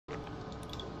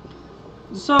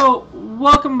So,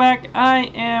 welcome back.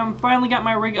 I am finally got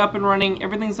my rig up and running.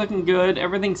 Everything's looking good.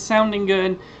 Everything's sounding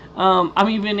good. I'm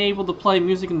even able to play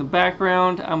music in the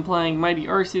background. I'm playing Mighty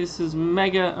Arceus's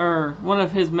one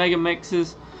of his mega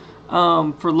mixes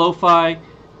for lo-fi.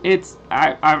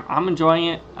 I'm enjoying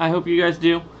it. I hope you guys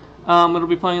do. It'll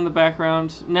be playing in the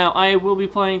background. Now, I will be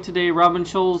playing today Robin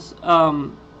Shulz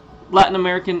Latin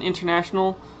American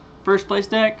International first place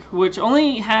deck, which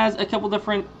only has a couple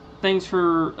different things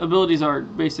for abilities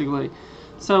art, basically.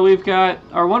 So we've got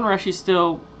our one Reshi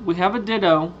still. We have a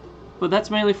Ditto, but that's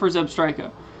mainly for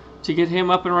Zebstrika, to get him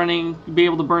up and running, be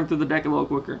able to burn through the deck a little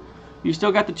quicker. You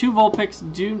still got the two Vulpix,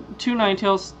 two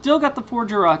Ninetales, still got the four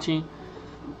Jirachi,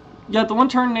 got the one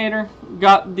Turtonator,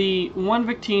 got the one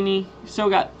Victini,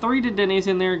 still got three Dedennes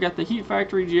in there, got the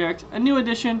Heatran-GX, a new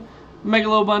addition,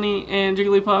 Lopunny and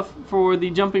Jigglypuff for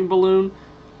the jumping balloon.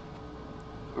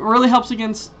 Really helps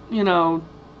against, you know,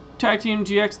 Tag Team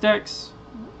GX decks.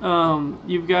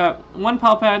 You've got one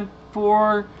Pal Pad,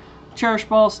 four Cherish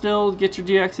Ball still, get your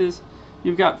GXs.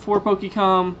 You've got four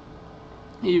Pokémon.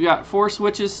 You've got four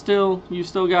switches still. You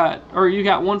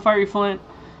got one Fiery Flint.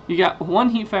 You got one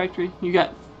Heat Factory. You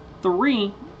got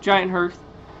three Giant Hearth.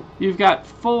 You've got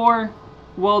four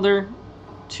Welder,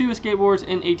 two Escape Boards,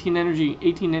 and 18 energy.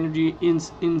 18 energy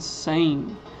is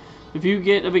insane. If you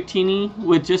get a Victini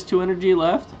with just 2 energy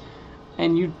left,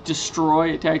 and you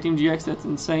destroy a Tag Team GX, that's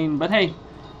insane. But hey,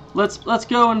 let's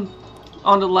go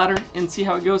onto the ladder and see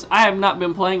how it goes. I have not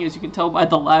been playing, as you can tell by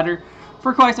the ladder,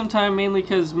 for quite some time, mainly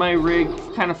because my rig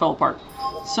kind of fell apart.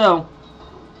 So,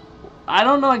 I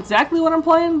don't know exactly what I'm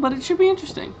playing, but it should be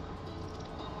interesting.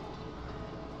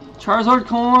 Charizard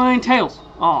coin, Tails.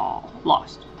 Aw,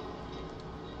 lost.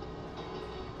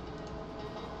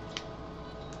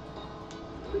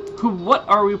 What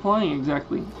are we playing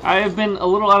exactly? I have been a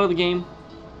little out of the game.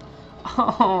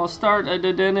 Oh, start a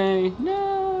Dedenne.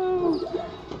 No!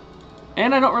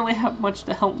 And I don't really have much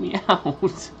to help me out.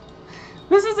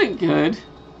 This isn't good.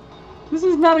 This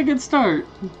is not a good start.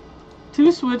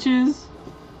 Two switches.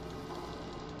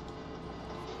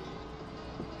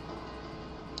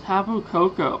 Tapu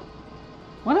Koko.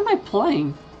 What am I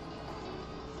playing?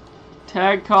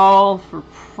 Tag call for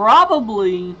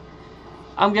probably...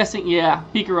 I'm guessing, yeah,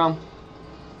 Pika-Rum.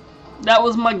 That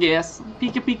was my guess.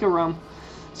 Pika-Pika-Rum.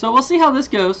 So we'll see how this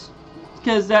goes,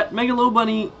 because that Mega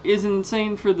Lopunny is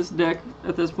insane for this deck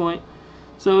at this point.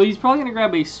 So he's probably going to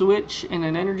grab a switch and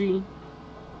an energy.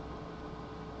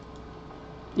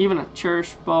 Even a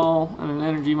Cherish Ball and an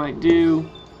energy might do.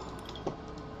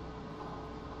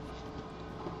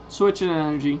 Switch and an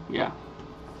energy, yeah.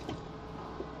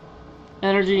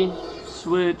 Energy,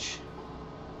 switch.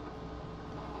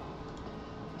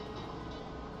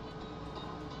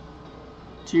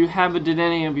 Do you have a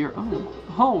Dedenne of your own?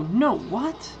 Oh no,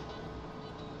 what?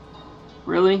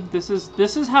 Really? This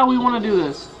is how we want to do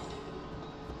this.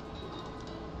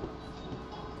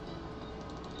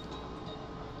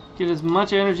 Get as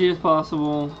much energy as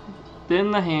possible.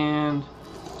 Thin the hand.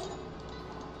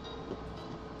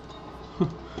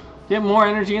 Get more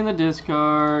energy in the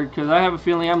discard, because I have a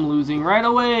feeling I'm losing right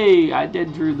away. I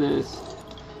dead drew this.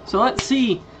 So let's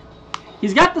see.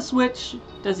 He's got the switch.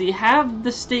 Does he have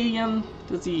the stadium?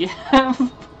 Does he have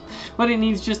what he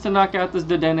needs just to knock out this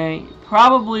Dedenne?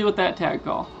 Probably with that tag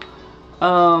call.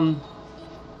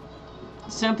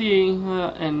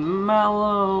 Cynthia and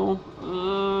Mallow.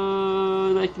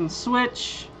 They can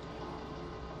switch.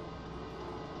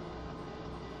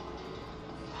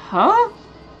 Huh?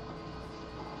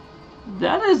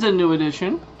 That is a new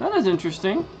addition. That is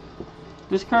interesting.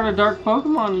 Discard a dark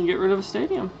Pokemon and get rid of a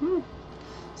stadium.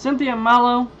 Cynthia and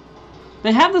Mallow.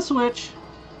 They have the switch.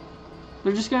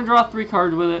 They're just going to draw 3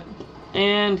 cards with it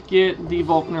and get the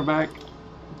Vulpix back.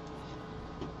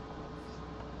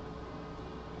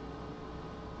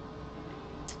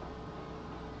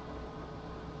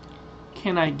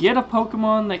 Can I get a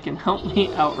Pokemon that can help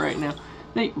me out right now?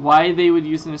 Why they would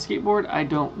use an Escape Board, I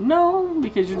don't know,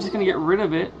 because you're just going to get rid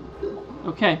of it.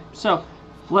 Okay, so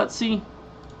let's see.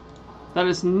 That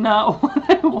is not what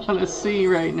I want to see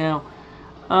right now.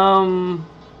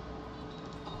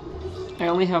 I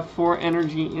only have 4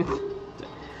 energy in.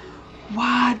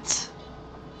 What?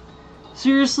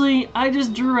 Seriously, I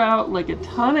just drew out like a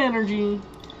ton of energy,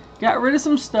 got rid of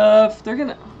some stuff. They're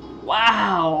gonna.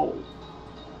 Wow.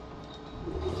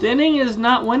 Thinning is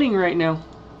not winning right now.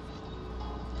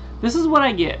 This is what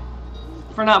I get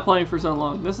for not playing for so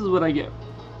long. This is what I get.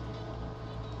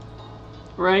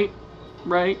 Right?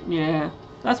 Right? Yeah.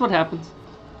 That's what happens.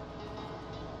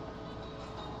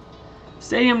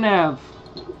 Stadium Nav.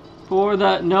 For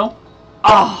the... No.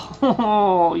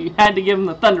 Oh, you had to give him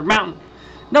the Thunder Mountain.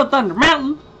 No Thunder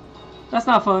Mountain. That's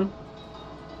not fun.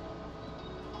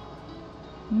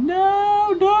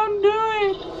 No, don't do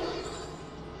it.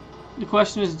 The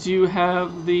question is, do you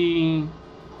have the...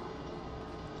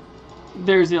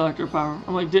 There's the electro power.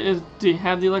 I'm like, do you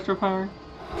have the electro power?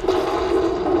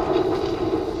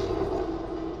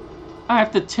 I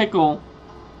have to tickle.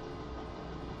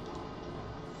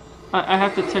 I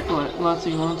have to tickle it. Let's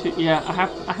see, 1, 2. Yeah,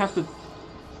 I have to.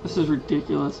 This is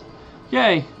ridiculous.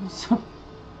 Okay, so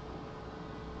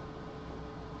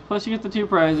plus you get the 2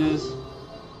 prizes.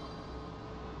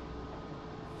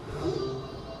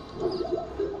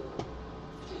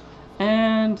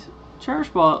 And Cherish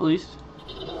Ball at least.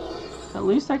 At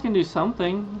least I can do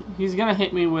something. He's gonna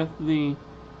hit me with the...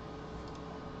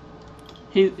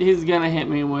 He's gonna hit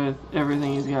me with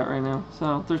everything he's got right now.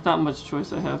 So there's not much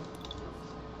choice I have.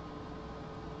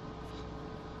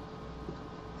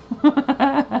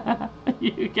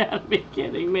 You gotta be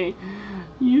kidding me.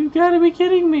 You gotta be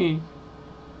kidding me.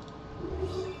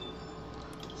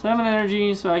 7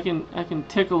 energy so I can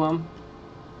tickle him.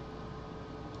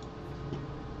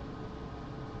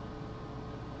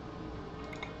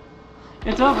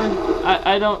 It's over.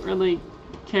 I don't really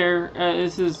care.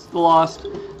 This is lost.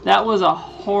 That was a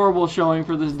horrible showing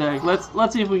for this deck.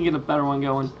 Let's see if we can get a better one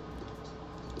going.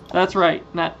 That's right.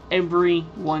 Not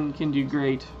everyone can do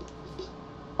great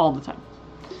all the time.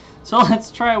 So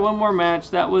let's try one more match.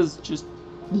 That was just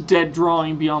dead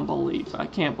drawing beyond belief. I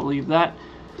can't believe that.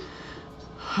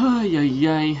 Ay, ay,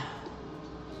 ay.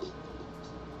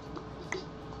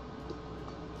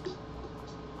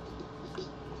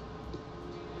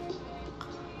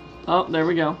 Oh, there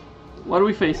we go. What are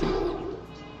we facing?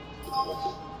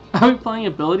 Are we playing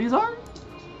Abilities Art?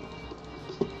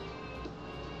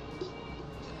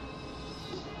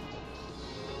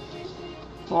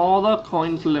 For the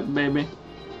coin flip, baby.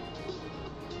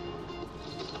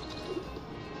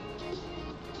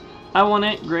 I won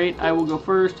it. Great. I will go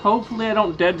first. Hopefully I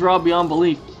don't dead draw beyond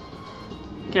belief.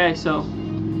 Okay, so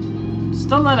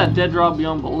still not a dead draw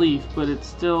beyond belief, but it's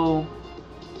still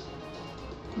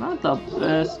not the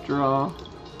best draw.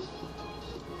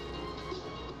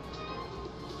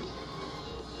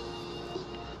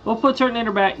 We'll put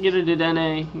Turtonator back, get a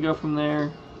Dedenne, and go from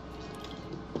there.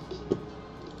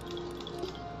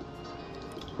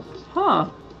 Huh.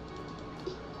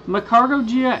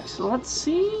 Magcargo-GX. So let's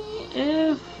see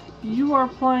if you are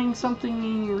playing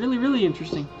something really, really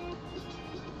interesting.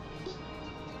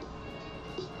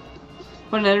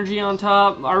 Put an energy on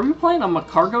top. Are we playing a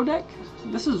Magcargo deck?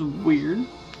 This is weird.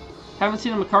 Haven't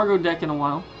seen a Magcargo deck in a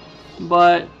while.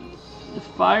 But the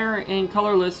fire and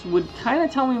colorless would kind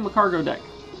of tell me Magcargo deck.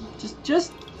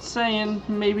 Just saying,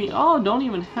 maybe. Oh, don't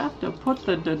even have to put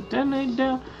the Dedenne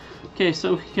down. Okay,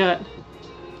 so we got...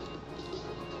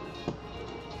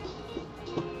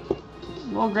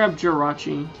 We'll grab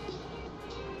Jirachi.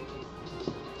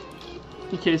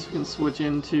 In case we can switch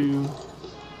into...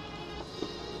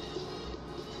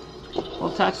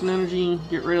 We'll attach an energy,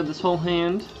 get rid of this whole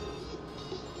hand.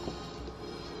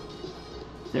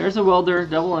 There's a Welder,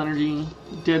 double energy,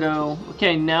 Ditto.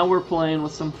 Okay, now we're playing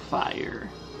with some fire.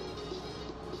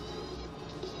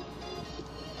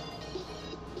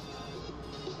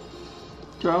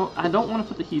 I don't want to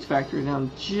put the heat factor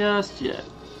down just yet.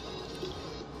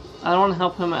 I don't want to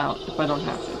help him out if I don't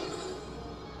have to.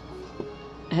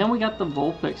 And we got the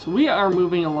Vulpix. We are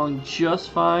moving along just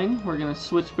fine. We're going to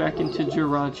switch back into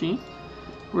Jirachi.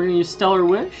 We're going to use Stellar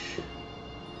Wish.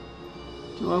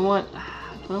 Do I want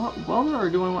Welder or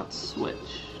do I want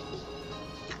Switch?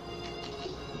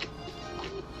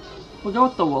 We'll go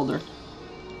with the Welder.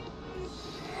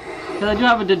 Because I do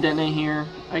have a Dedenne here.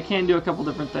 I can do a couple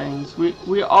different things.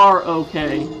 We are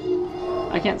okay.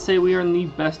 I can't say we are in the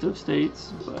best of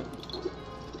states, but...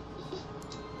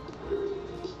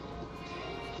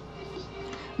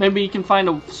 Maybe he can find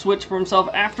a switch for himself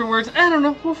afterwards. I don't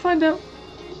know. We'll find out.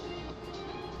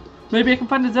 Maybe I can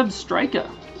find a Zebstrika.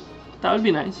 That would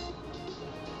be nice.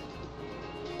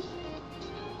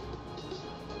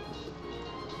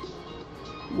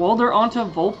 Welder onto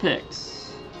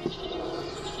Vulpix.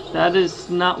 That is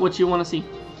not what you want to see.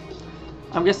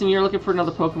 I'm guessing you're looking for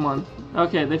another Pokemon.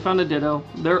 Okay, they found a Ditto.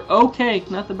 They're okay,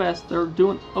 not the best. They're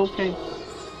doing okay.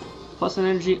 Plus an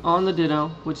energy on the Ditto,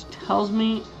 which tells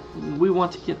me we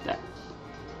want to get that.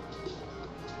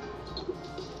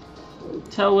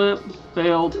 Tail Whip,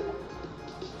 failed.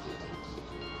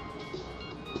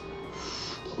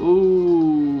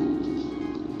 Ooh.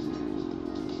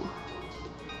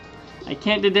 I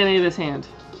can't do any of this hand.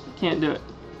 Can't do it.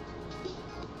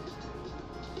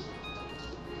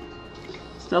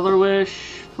 Stellar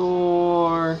Wish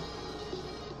for...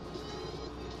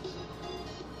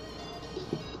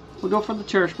 We'll go for the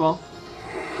Cherish Ball.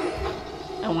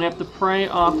 And we have to pray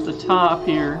off the top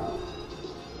here.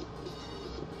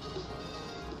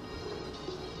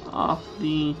 Off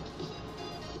the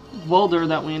Welder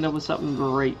that we end up with something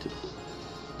great.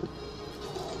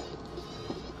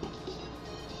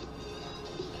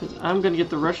 Because I'm going to get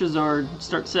the Reshiram,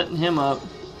 start setting him up.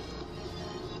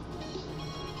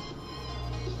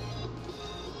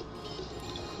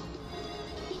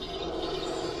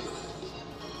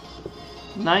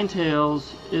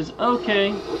 Ninetales is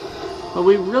okay, but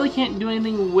we really can't do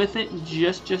anything with it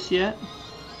just yet.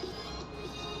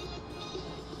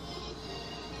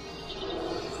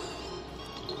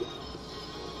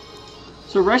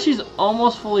 So Reshi's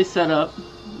almost fully set up,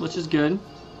 which is good,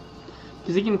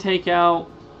 because he can take out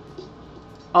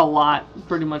a lot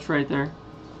pretty much right there.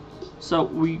 So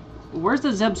where's the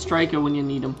Zebstrika when you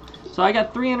need him? So I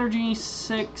got 3 energy,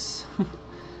 6,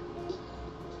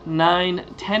 9,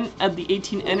 10 of the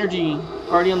 18 energy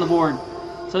already on the board.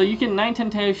 So you can 9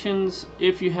 Temptations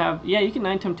if you have, yeah, you can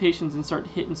 9 Temptations and start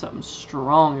hitting something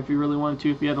strong if you really wanted to,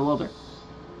 if you had a Welder.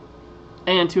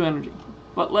 And 2 energy.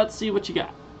 But let's see what you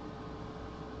got.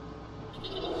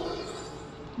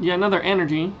 You got another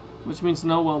energy, which means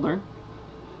no Welder.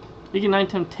 You can 9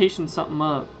 Temptations something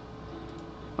up.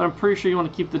 But I'm pretty sure you want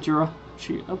to keep the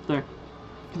Jirachi up there,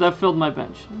 because I've filled my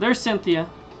bench. There's Cynthia.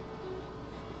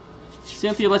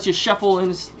 Cynthia lets you shuffle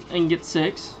and get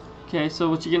 6. Okay, so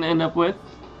what you're going to end up with?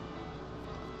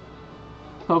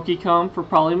 Pokecom for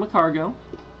probably Macargo.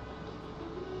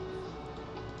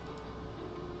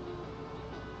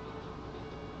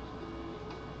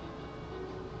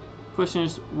 Question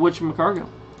is, which Macargo?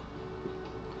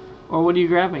 Or what are you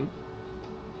grabbing?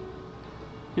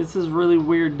 This is a really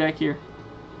weird deck here.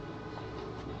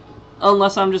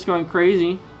 Unless I'm just going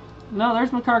crazy. No, there's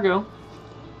Macargo.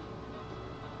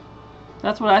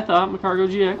 That's what I thought, Macargo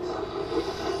GX.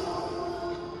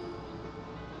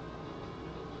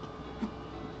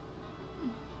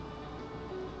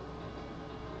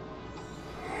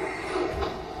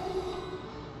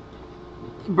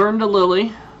 Burned a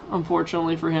Lily,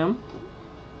 unfortunately for him.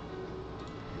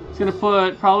 He's going to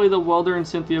put probably the Welder and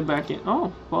Cynthia back in.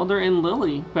 Oh, Welder and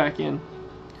Lily back in.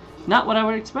 Not what I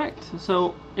would expect.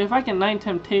 So, if I can 9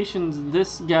 Temptations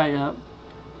this guy up,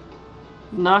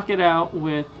 knock it out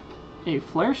with a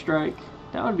Flare Strike,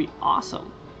 that would be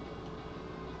awesome.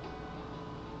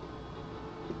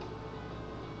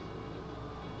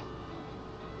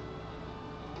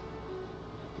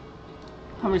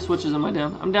 How many switches am I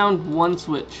down? I'm down 1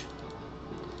 switch.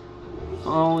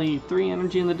 Only 3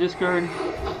 energy in the discard.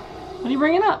 What are you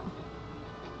bringing up?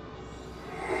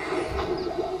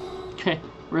 Okay,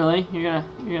 really? You're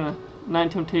gonna 9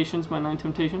 Temptations my 9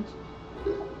 Temptations?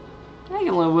 I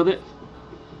can live with it.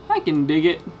 I can dig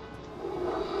it.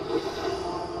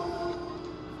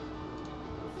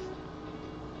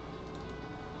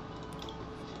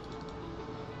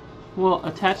 We'll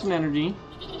attach an energy.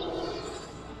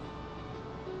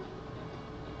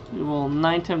 We will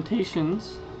 9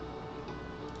 Temptations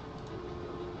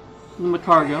the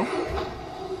Macargo.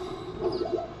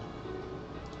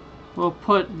 We'll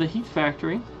put the Heat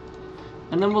Factory,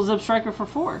 and then we'll Zebstrika for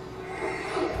 4.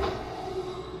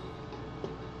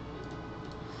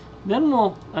 Then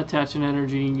we'll attach an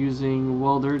energy using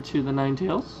Welder to the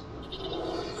Ninetales.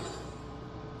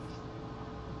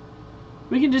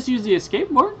 We can just use the Escape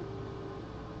Board.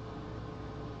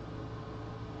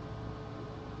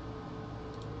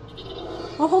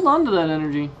 We'll hold on to that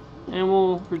energy, and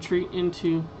we'll retreat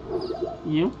into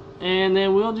you, and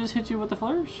then we'll just hit you with the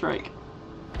Flare Strike.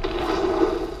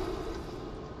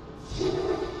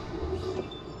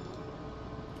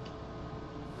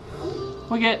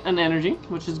 We get an energy,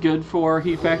 which is good for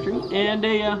Heat Factory, and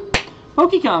a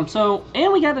Pokecom. So,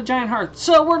 and we got a Giant Hearth.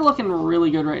 So we're looking really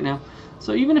good right now.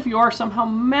 So even if you are somehow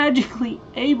magically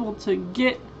able to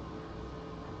get,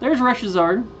 there's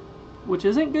Reshiram, which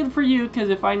isn't good for you, because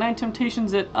if I 9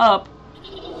 Temptations it up,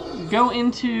 go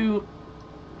into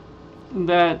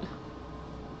that,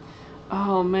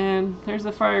 oh man, there's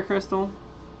the Fire Crystal.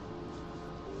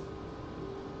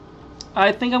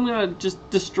 I think I'm going to just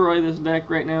destroy this deck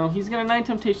right now. He's going to 9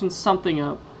 Temptations something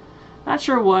up. Not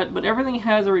sure what, but everything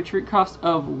has a retreat cost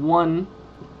of 1.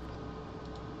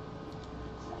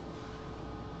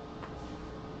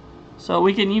 So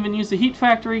we can even use the Heat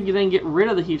Factory, then get rid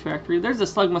of the Heat Factory. There's the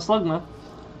Slugma.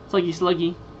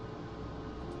 Sluggy.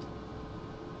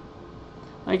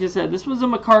 Like I said, this was a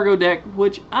Macargo deck,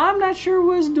 which I'm not sure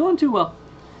was doing too well.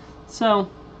 So,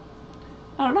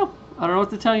 I don't know. I don't know what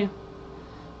to tell you.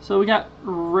 So we got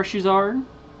Reshiram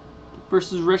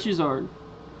versus Reshiram.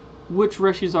 Which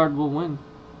Reshiram will win?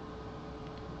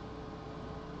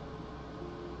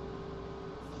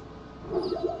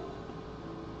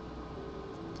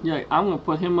 Yeah, I'm gonna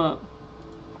put him up.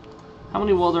 How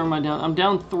many welder am I down? I'm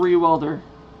down 3 welder.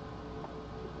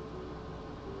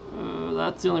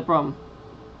 That's the only problem.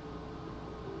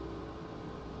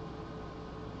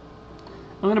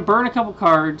 I'm gonna burn a couple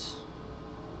cards.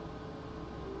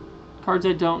 Cards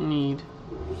I don't need.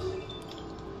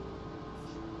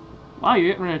 Wow, you're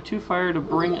getting rid of 2 fire to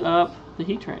bring up the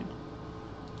Heatran.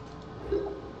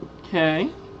 Okay.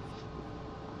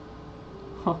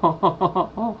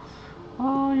 Oh,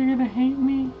 you're gonna hate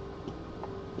me.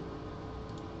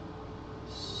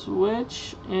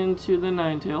 Switch into the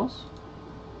Ninetales.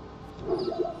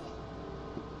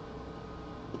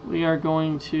 We are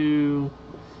going to...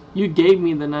 You gave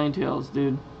me the Ninetales,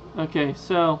 dude. Okay,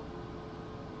 so...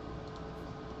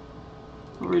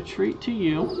 retreat to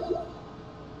you.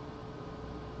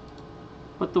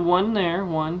 Put the 1 there.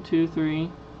 1, 2,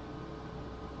 3.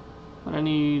 But I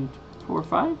need 4,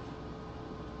 5.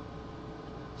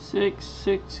 6.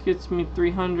 6 gets me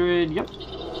 300. Yep.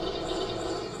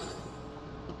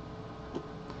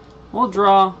 We'll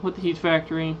draw with the Heat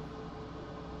Factory.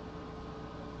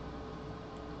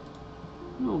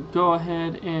 We'll go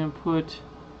ahead and put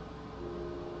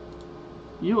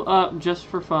you up just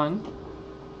for fun.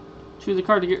 Choose a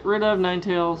card to get rid of.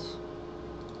 Ninetales.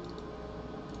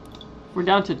 We're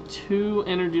down to 2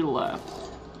 energy left.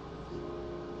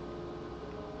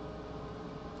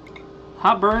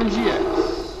 Hot Burn GX.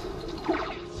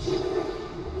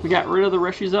 We got rid of the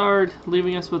Reshiram,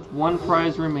 leaving us with 1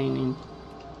 prize remaining.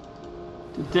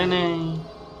 Dedenne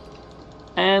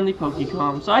and the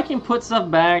Pokémon. So I can put stuff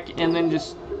back and then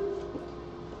just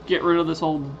get rid of this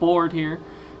whole board here.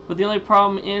 But the only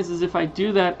problem is if I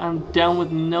do that, I'm down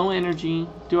with no energy.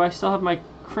 Do I still have my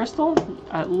crystal?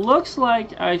 It looks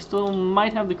like I still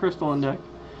might have the crystal in deck.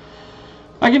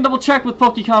 I can double check with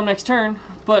Pokémon next turn,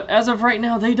 but as of right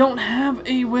now, they don't have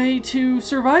a way to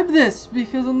survive this,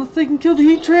 because unless they can kill the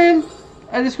Heatran,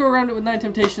 I just go around it with 9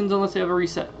 Temptations unless they have a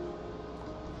reset.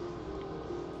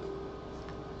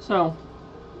 So,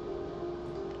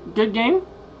 good game.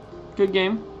 Good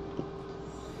game.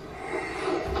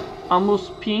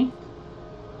 Almost P.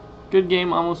 Good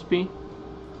game, almost P.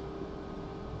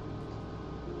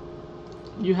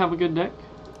 You have a good deck.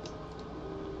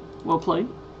 Well played.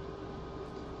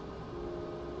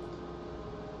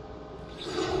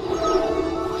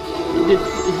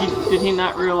 Did he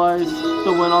not realize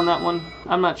the win on that one?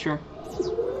 I'm not sure.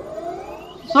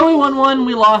 So we won 1,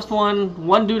 we lost 1.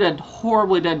 One dude had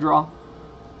horribly dead draw.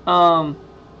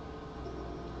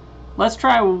 Let's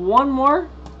try 1 more.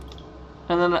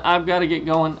 And then I've got to get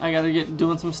going. I got to get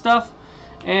doing some stuff.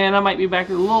 And I might be back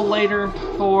a little later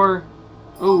for...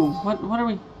 Ooh, what are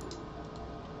we...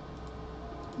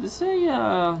 Is this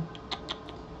a...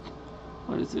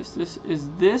 What is this? Is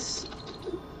this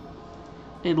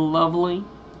a lovely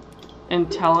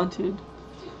and talented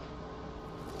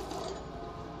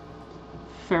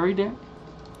fairy deck?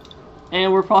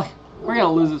 And we're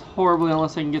gonna lose this horribly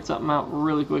unless I can get something out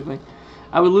really quickly.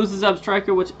 I would lose the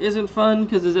Zebstrika, which isn't fun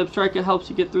because the Zebstrika helps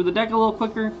you get through the deck a little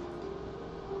quicker.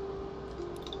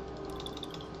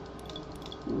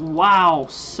 Wow,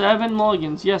 7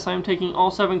 mulligans. Yes, I'm taking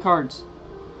all 7 cards.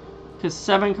 Because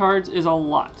 7 cards is a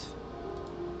lot.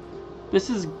 This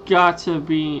has got to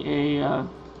be a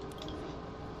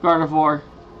Gardevoir.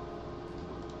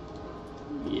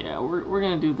 Yeah, we're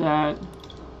going to do that.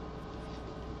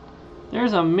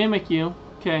 There's a Mimikyu.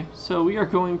 Okay, so we are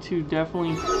going to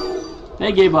definitely...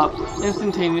 They gave up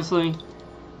instantaneously.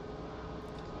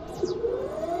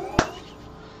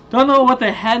 Don't know what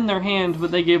they had in their hand,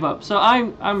 but they gave up. So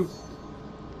I'm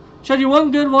showed you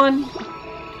 1 good one,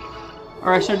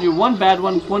 or I showed you 1 bad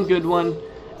one, 1 good one,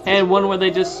 and 1 where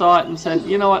they just saw it and said,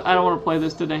 you know what, I don't want to play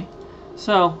this today.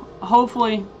 So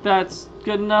hopefully that's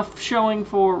good enough showing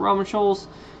for Roman Shulz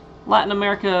Latin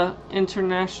America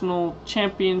International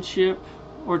Championship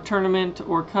or tournament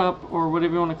or cup or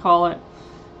whatever you want to call it.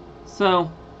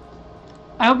 So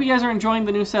I hope you guys are enjoying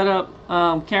the new setup.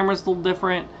 Camera's a little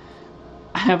different.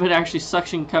 I have it actually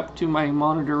suction cupped to my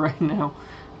monitor right now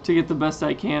to get the best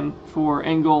I can for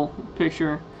angle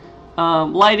picture.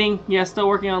 Lighting, yeah, still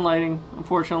working on lighting,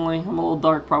 unfortunately. I'm a little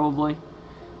dark probably,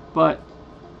 but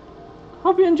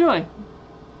hope you enjoy.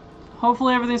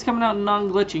 Hopefully everything's coming out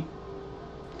non-glitchy.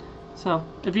 So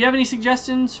if you have any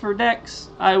suggestions for decks,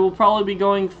 I will probably be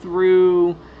going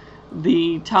through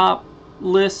the top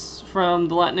lists from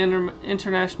the Latin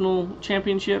International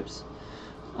Championships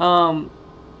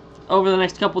over the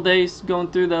next couple days, going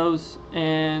through those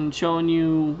and showing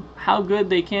you how good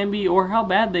they can be or how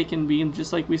bad they can be,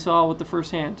 just like we saw with the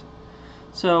first hand.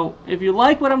 So if you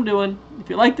like what I'm doing, if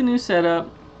you like the new setup,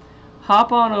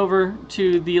 hop on over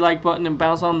to the like button and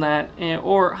bounce on that,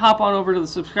 or hop on over to the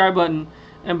subscribe button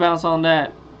and bounce on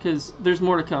that, because there's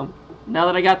more to come. Now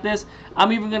that I got this,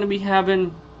 I'm even going to be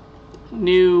having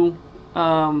new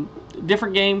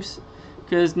different games,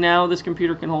 because now this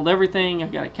computer can hold everything.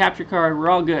 I've got a capture card. We're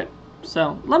all good.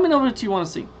 So let me know what you want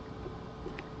to see.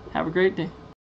 Have a great day.